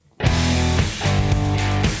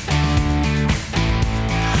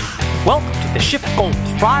Welcome to the Shift Gold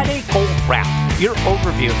Friday Gold Wrap, your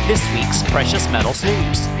overview of this week's precious metals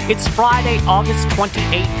news. It's Friday, August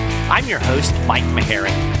 28th. I'm your host, Mike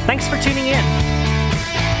Maharrey. Thanks for tuning in.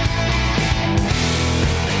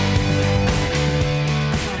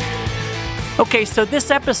 Okay, so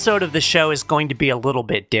this episode of the show is going to be a little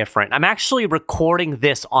bit different. I'm actually recording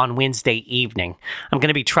this on Wednesday evening. I'm going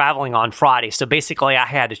to be traveling on Friday, so basically I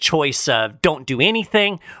had a choice of don't do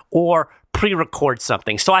anything or pre-record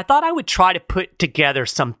something. So I thought I would try to put together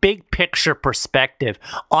some big picture perspective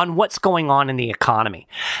on what's going on in the economy.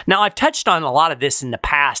 Now, I've touched on a lot of this in the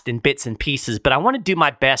past in bits and pieces, but I want to do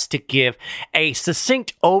my best to give a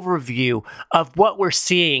succinct overview of what we're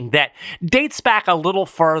seeing that dates back a little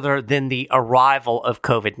further than the arrival of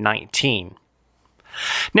COVID-19.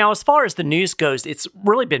 Now, as far as the news goes, it's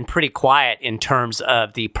really been pretty quiet in terms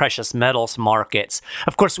of the precious metals markets.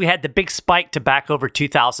 Of course, we had the big spike to back over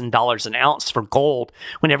 $2,000 an ounce for gold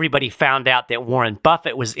when everybody found out that Warren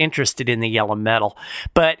Buffett was interested in the yellow metal.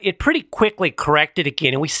 But it pretty quickly corrected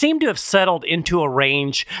again, and we seem to have settled into a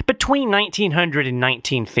range between $1,900 and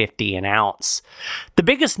 $1,950 an ounce. The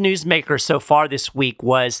biggest newsmaker so far this week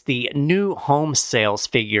was the new home sales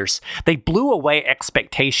figures. They blew away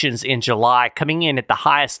expectations in July, coming in at the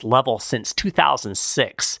highest level since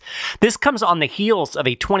 2006. This comes on the heels of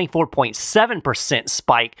a 24.7%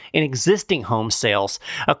 spike in existing home sales,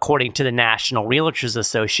 according to the National Realtors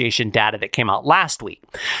Association data that came out last week.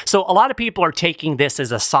 So a lot of people are taking this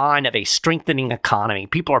as a sign of a strengthening economy.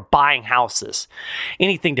 People are buying houses.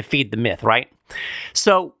 Anything to feed the myth, right?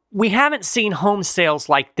 So we haven't seen home sales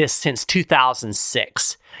like this since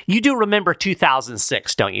 2006. You do remember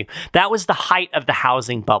 2006, don't you? That was the height of the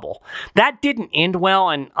housing bubble. That didn't end well,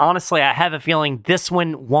 and honestly, I have a feeling this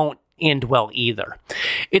one won't end well either.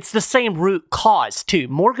 It's the same root cause, too.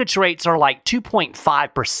 Mortgage rates are like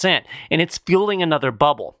 2.5%, and it's fueling another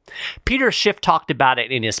bubble. Peter Schiff talked about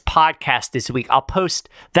it in his podcast this week. I'll post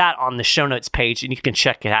that on the show notes page, and you can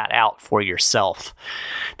check that out for yourself.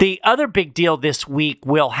 The other big deal this week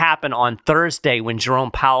will happen on Thursday when Jerome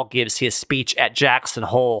Powell gives his speech at Jackson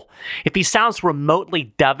Hole. If he sounds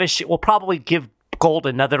remotely dovish, it will probably give gold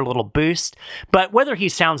another little boost, but whether he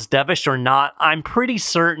sounds dovish or not, I'm pretty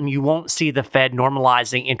certain you won't see the Fed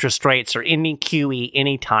normalizing interest rates or ending QE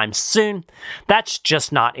anytime soon. That's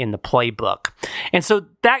just not in the playbook. And so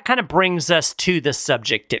that kind of brings us to the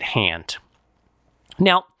subject at hand.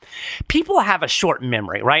 Now, people have a short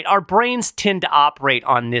memory, right? Our brains tend to operate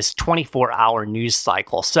on this 24-hour news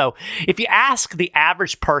cycle. So if you ask the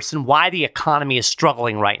average person why the economy is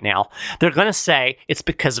struggling right now, they're going to say it's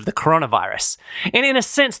because of the coronavirus. And in a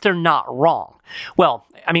sense, they're not wrong. Well,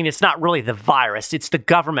 I mean, it's not really the virus. It's the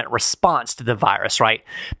government response to the virus, right?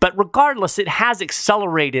 But regardless, it has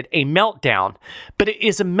accelerated a meltdown, but it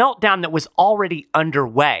is a meltdown that was already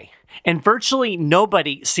underway. And virtually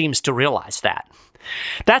nobody seems to realize that.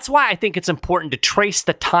 That's why I think it's important to trace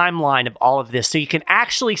the timeline of all of this so you can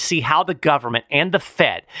actually see how the government and the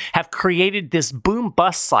Fed have created this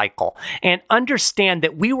boom-bust cycle and understand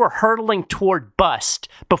that we were hurtling toward bust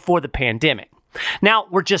before the pandemic. Now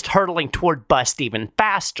we're just hurtling toward bust even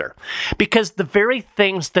faster because the very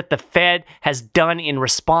things that the Fed has done in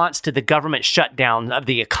response to the government shutdown of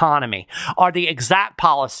the economy are the exact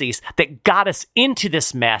policies that got us into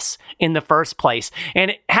this mess in the first place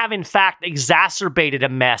and have in fact exacerbated a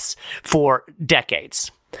mess for decades.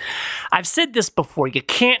 I've said this before, you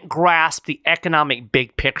can't grasp the economic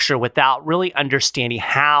big picture without really understanding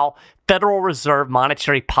how Federal Reserve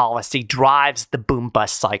monetary policy drives the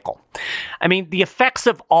boom-bust cycle. I mean, the effects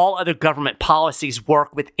of all other government policies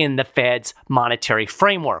work within the Fed's monetary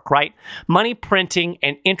framework, right? Money printing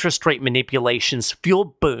and interest rate manipulations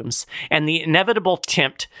fuel booms, and the inevitable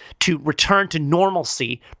attempt to return to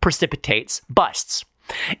normalcy precipitates busts.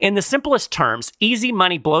 In the simplest terms, easy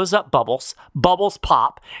money blows up bubbles, bubbles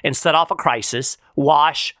pop, and set off a crisis,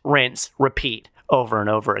 wash, rinse, repeat over and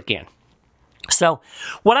over again. So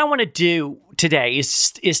what I want to do today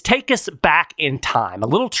is take us back in time, a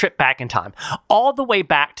little trip back in time, all the way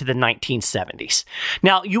back to the 1970s.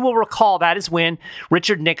 Now, you will recall that is when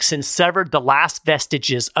Richard Nixon severed the last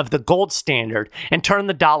vestiges of the gold standard and turned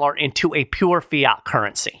the dollar into a pure fiat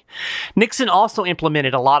currency. Nixon also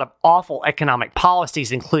implemented a lot of awful economic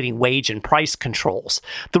policies, including wage and price controls.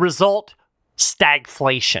 The result,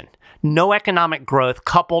 stagflation. No economic growth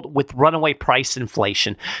coupled with runaway price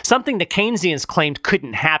inflation, something the Keynesians claimed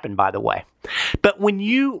couldn't happen, by the way. But when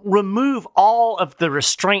you remove all of the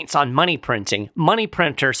restraints on money printing, money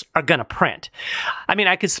printers are going to print. I mean,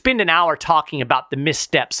 I could spend an hour talking about the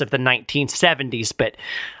missteps of the 1970s, but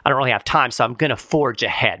I don't really have time, so I'm going to forge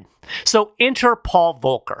ahead. So enter Paul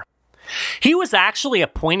Volcker. He was actually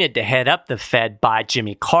appointed to head up the Fed by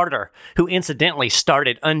Jimmy Carter, who incidentally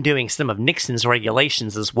started undoing some of Nixon's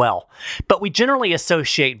regulations as well. But we generally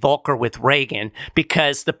associate Volcker with Reagan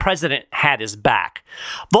because the president had his back.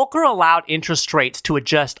 Volcker allowed interest rates to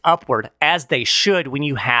adjust upward as they should when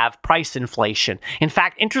you have price inflation. In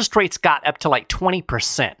fact, interest rates got up to like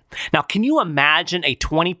 20%. Now, can you imagine a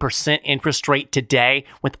 20% interest rate today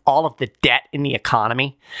with all of the debt in the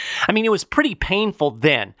economy? I mean, it was pretty painful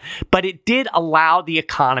then, but it did allow the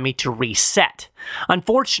economy to reset.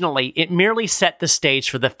 Unfortunately, it merely set the stage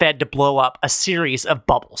for the Fed to blow up a series of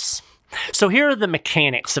bubbles. So here are the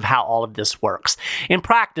mechanics of how all of this works. In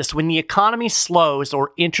practice, when the economy slows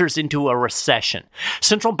or enters into a recession,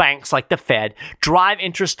 central banks like the Fed drive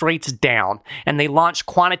interest rates down and they launch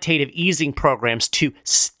quantitative easing programs to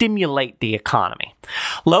stimulate the economy.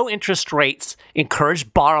 Low interest rates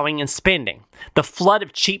encourage borrowing and spending. The flood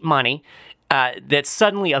of cheap money that's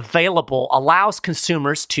suddenly available allows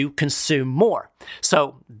consumers to consume more.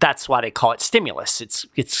 So that's why they call it stimulus.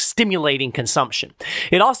 It's stimulating consumption.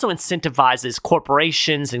 It also incentivizes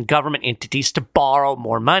corporations and government entities to borrow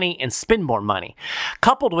more money and spend more money.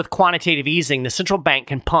 Coupled with quantitative easing, the central bank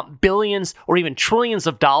can pump billions or even trillions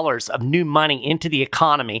of dollars of new money into the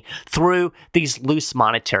economy through these loose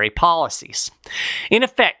monetary policies. In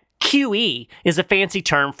effect, QE is a fancy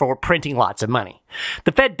term for printing lots of money.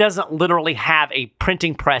 The Fed doesn't literally have a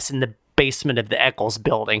printing press in the basement of the Eccles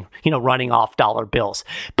building, running off dollar bills,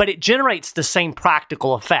 but it generates the same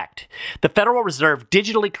practical effect. The Federal Reserve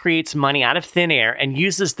digitally creates money out of thin air and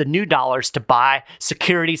uses the new dollars to buy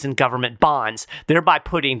securities and government bonds, thereby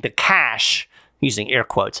putting the cash, using air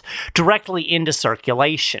quotes, directly into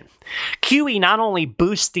circulation. QE not only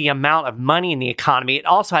boosts the amount of money in the economy, it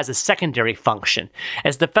also has a secondary function.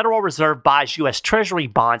 As the Federal Reserve buys U.S. Treasury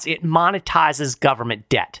bonds, it monetizes government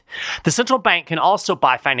debt. The central bank can also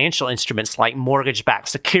buy financial instruments like mortgage-backed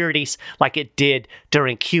securities, like it did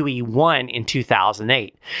during QE1 in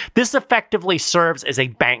 2008. This effectively serves as a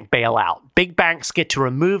bank bailout. Big banks get to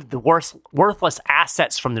remove the worthless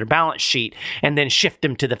assets from their balance sheet and then shift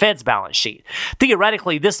them to the Fed's balance sheet.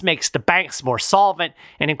 Theoretically, this makes the banks more solvent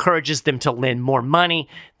and encourages them to lend more money,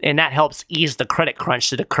 and that helps ease the credit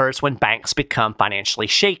crunch that occurs when banks become financially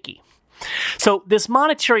shaky. So this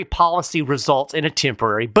monetary policy results in a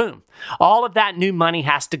temporary boom. All of that new money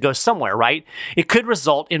has to go somewhere, right? It could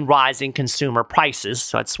result in rising consumer prices.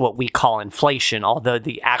 So that's what we call inflation, although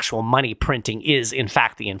the actual money printing is, in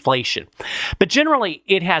fact, the inflation. But generally,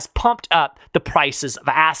 it has pumped up the prices of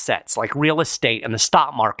assets like real estate and the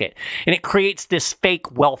stock market, and it creates this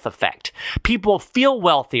fake wealth effect. People feel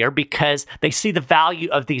wealthier because they see the value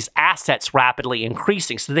of these assets rapidly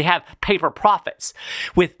increasing, so they have paper profits.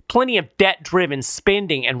 With plenty of debt-driven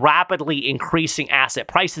spending and rapidly increasing asset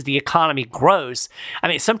prices, the economy grows. I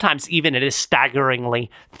mean, sometimes even at a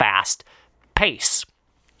staggeringly fast pace.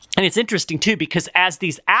 And it's interesting, too, because as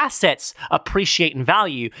these assets appreciate in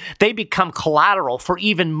value, they become collateral for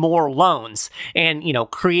even more loans and,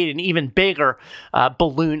 create an even bigger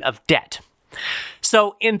balloon of debt.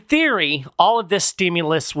 So in theory, all of this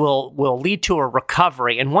stimulus will lead to a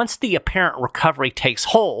recovery. And once the apparent recovery takes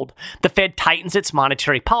hold, the Fed tightens its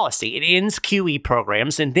monetary policy. It ends QE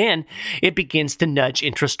programs, and then it begins to nudge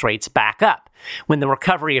interest rates back up. When the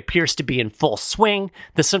recovery appears to be in full swing,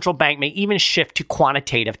 the central bank may even shift to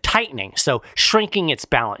quantitative tightening, so shrinking its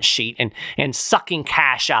balance sheet and sucking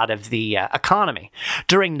cash out of the economy.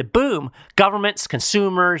 During the boom, governments,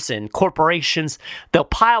 consumers, and corporations, they'll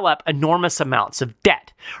pile up enormous amounts of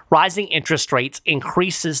debt. Rising interest rates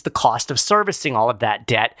increases the cost of servicing all of that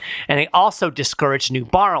debt, and they also discourage new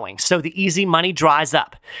borrowing, so the easy money dries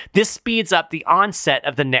up. This speeds up the onset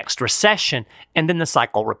of the next recession, and then the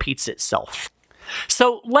cycle repeats itself.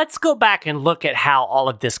 So let's go back and look at how all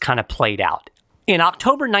of this kind of played out. In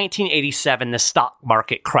October 1987, the stock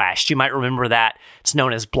market crashed. You might remember that. It's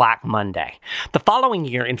known as Black Monday. The following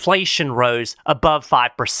year, inflation rose above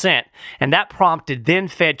 5%, and that prompted then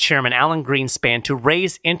Fed Chairman Alan Greenspan to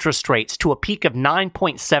raise interest rates to a peak of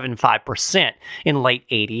 9.75% in late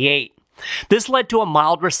 '88. This led to a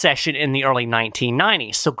mild recession in the early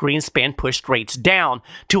 1990s, so Greenspan pushed rates down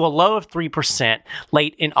to a low of 3%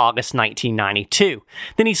 late in August 1992.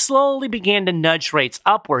 Then he slowly began to nudge rates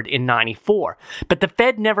upward in 94, but the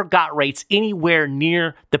Fed never got rates anywhere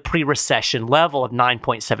near the pre-recession level of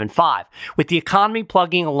 9.75. With the economy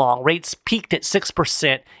plugging along, rates peaked at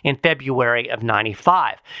 6% in February of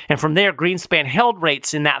 95, and from there, Greenspan held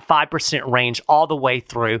rates in that 5% range all the way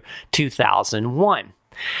through 2001.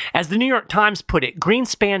 As the New York Times put it,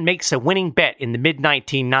 Greenspan makes a winning bet in the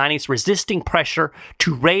mid-1990s, resisting pressure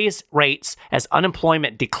to raise rates as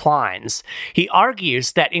unemployment declines. He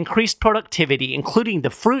argues that increased productivity, including the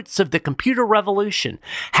fruits of the computer revolution,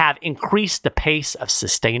 have increased the pace of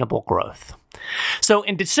sustainable growth. So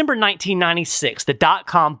in December 1996, the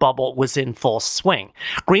dot-com bubble was in full swing.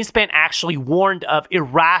 Greenspan actually warned of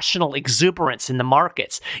irrational exuberance in the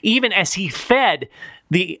markets, even as he fed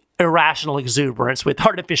the irrational exuberance with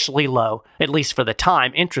artificially low, at least for the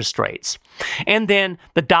time, interest rates. And then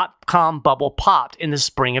the dot-com bubble popped in the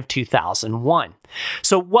spring of 2001.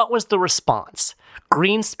 So what was the response?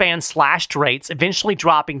 Greenspan slashed rates, eventually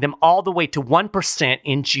dropping them all the way to 1%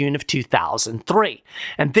 in June of 2003.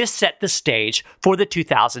 And this set the stage for the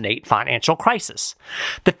 2008 financial crisis.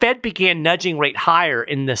 The Fed began nudging rate higher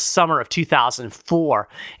in the summer of 2004,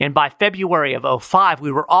 and by February of 2005,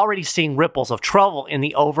 we were already seeing ripples of trouble in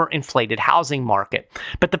the overinflated housing market.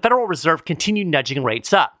 But the Federal Reserve continued nudging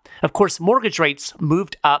rates up. Of course, mortgage rates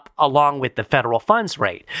moved up along with the federal funds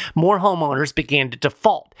rate. More homeowners began to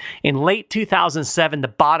default. In late 2007, the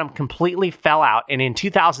bottom completely fell out, and in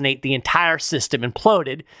 2008, the entire system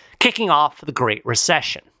imploded, kicking off the Great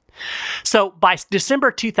Recession. So by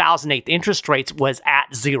December 2008, the interest rates was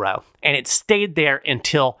at zero, and it stayed there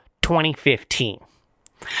until 2015.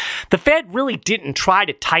 The Fed really didn't try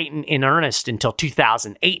to tighten in earnest until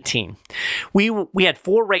 2018. We had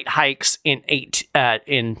 4 rate hikes in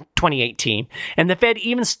 2018, and the Fed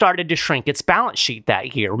even started to shrink its balance sheet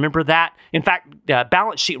that year. Remember that? In fact,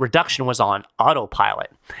 balance sheet reduction was on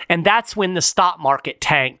autopilot. And that's when the stock market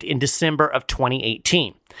tanked in December of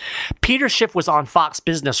 2018. Peter Schiff was on Fox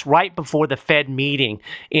Business right before the Fed meeting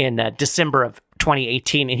in December of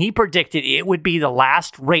 2018, and he predicted it would be the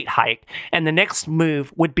last rate hike and the next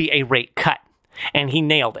move would be a rate cut. And he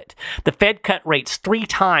nailed it. The Fed cut rates 3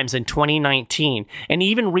 times in 2019 and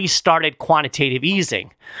even restarted quantitative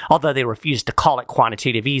easing, although they refused to call it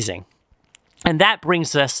quantitative easing. And that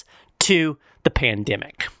brings us to the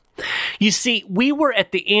pandemic. You see, we were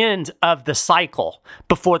at the end of the cycle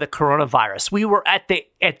before the coronavirus. We were at the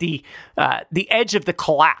edge of the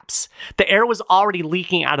collapse. The air was already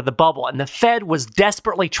leaking out of the bubble, and the Fed was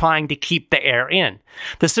desperately trying to keep the air in.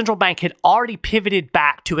 The central bank had already pivoted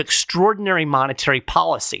back to extraordinary monetary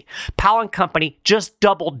policy. Powell and Company just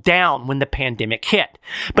doubled down when the pandemic hit.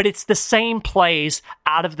 But it's the same plays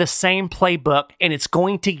out of the same playbook, and it's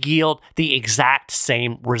going to yield the exact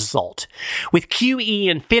same result. With QE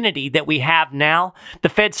infinity that we have now, the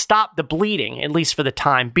Fed stopped the bleeding, at least for the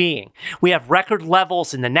time being. We have record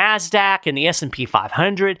levels in the NASDAQ and the S&P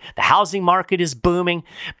 500. The housing market is booming,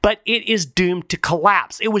 but it is doomed to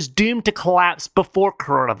collapse. It was doomed to collapse before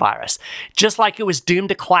coronavirus, just like it was doomed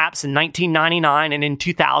to collapse in 1999 and in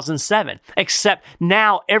 2007, except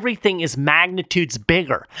now everything is magnitudes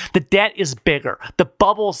bigger. The debt is bigger. The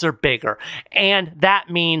bubbles are bigger, and that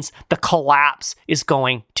means the collapse is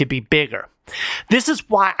going to be bigger. This is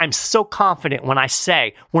why I'm so confident when I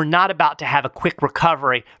say we're not about to have a quick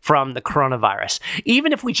recovery from the coronavirus.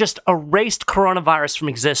 Even if we just erased coronavirus from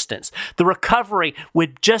existence, the recovery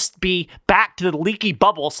would just be back to the leaky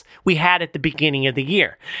bubbles we had at the beginning of the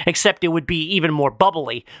year, except it would be even more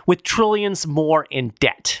bubbly with trillions more in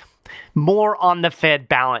debt. More on the Fed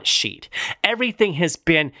balance sheet. Everything has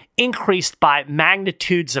been increased by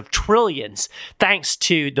magnitudes of trillions thanks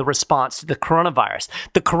to the response to the coronavirus.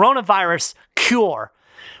 The coronavirus cure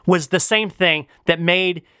was the same thing that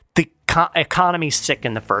made the economy sick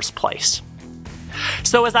in the first place.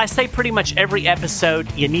 So as I say pretty much every episode,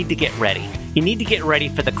 you need to get ready. You need to get ready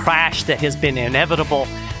for the crash that has been inevitable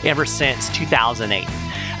ever since 2008.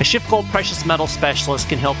 A SchiffGold precious metal specialist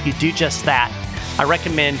can help you do just that. I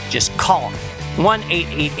recommend just call them,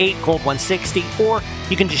 1-888-GOLD-160, or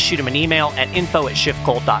you can just shoot them an email at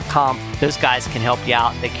info@schiffgold.com. Those guys can help you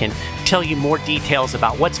out. They can tell you more details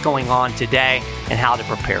about what's going on today and how to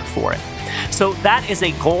prepare for it. So that is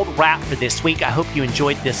a gold wrap for this week. I hope you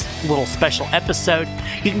enjoyed this little special episode.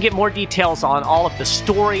 You can get more details on all of the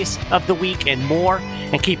stories of the week and more,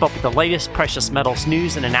 and keep up with the latest precious metals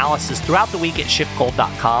news and analysis throughout the week at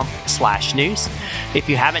schiffgold.com/news. If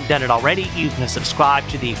you haven't done it already, you can subscribe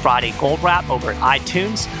to the Friday Gold Wrap over at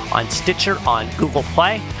iTunes, on Stitcher, on Google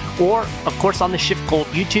Play, or, of course, on the SchiffGold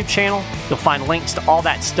YouTube channel. You'll find links to all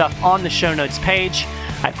that stuff on the show notes page.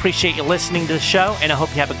 I appreciate you listening to the show, and I hope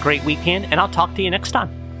you have a great weekend, and I'll talk to you next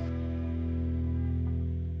time.